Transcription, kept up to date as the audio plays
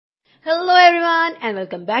Hello everyone and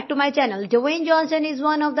welcome back to my channel. Dwayne Johnson is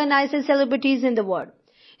one of the nicest celebrities in the world.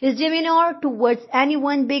 His demeanor towards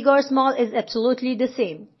anyone big or small is absolutely the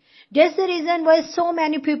same. That's the reason why so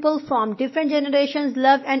many people from different generations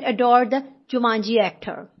love and adore the Jumanji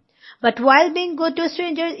actor. But while being good to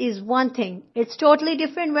strangers is one thing, it's totally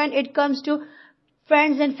different when it comes to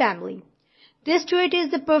friends and family. This tweet is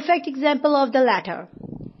the perfect example of the latter.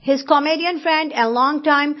 His comedian friend and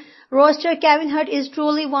longtime roaster Kevin Hart is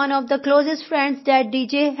truly one of the closest friends that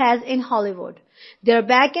DJ has in Hollywood. Their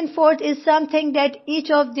back and forth is something that each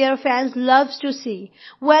of their fans loves to see,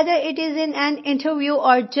 whether it is in an interview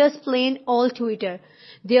or just plain old Twitter.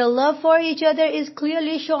 Their love for each other is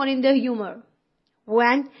clearly shown in the humor.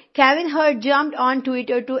 When Kevin Hart jumped on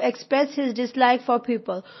Twitter to express his dislike for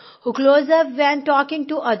people who close up when talking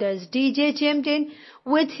to others, DJ chimed in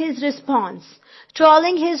with his response,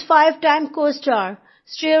 trolling his five-time co-star,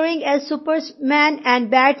 starring as Superman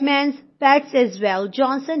and Batman's pets as well.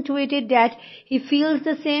 Johnson tweeted that he feels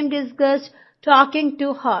the same disgust talking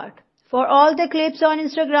to Hart. For all the clips on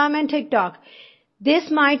Instagram and TikTok,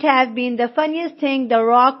 this might have been the funniest thing The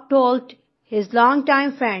Rock told his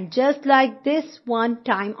longtime friend, just like this one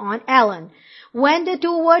time on Ellen. When the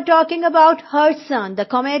two were talking about Hart's son, the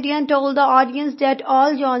comedian told the audience that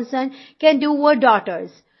all Johnson can do were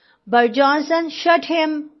daughters. But Johnson shut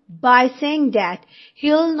him by saying that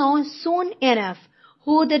he'll know soon enough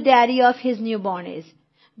who the daddy of his newborn is.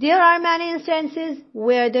 There are many instances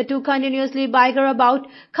where the two continuously bicker about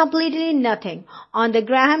completely nothing. On the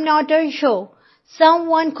Graham Norton show,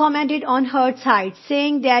 someone commented on Hart's height,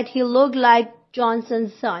 saying that he looked like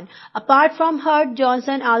Johnson's son. Apart from Hart,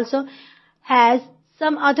 Johnson also has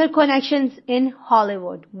some other connections in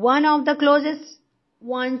Hollywood. One of the closest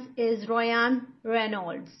ones is Ryan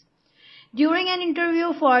Reynolds. During an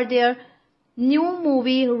interview for their new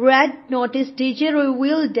movie Red Notice, DJ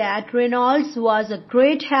revealed that Reynolds was a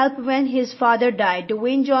great help when his father died.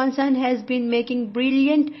 Dwayne Johnson has been making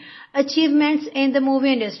brilliant achievements in the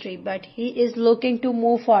movie industry, but he is looking to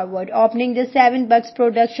move forward, opening the $7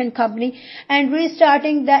 production company and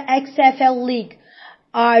restarting the XFL League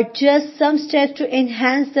are just some steps to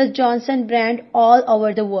enhance the Johnson brand all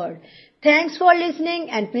over the world. Thanks for listening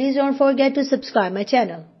and please don't forget to subscribe my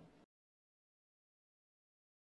channel.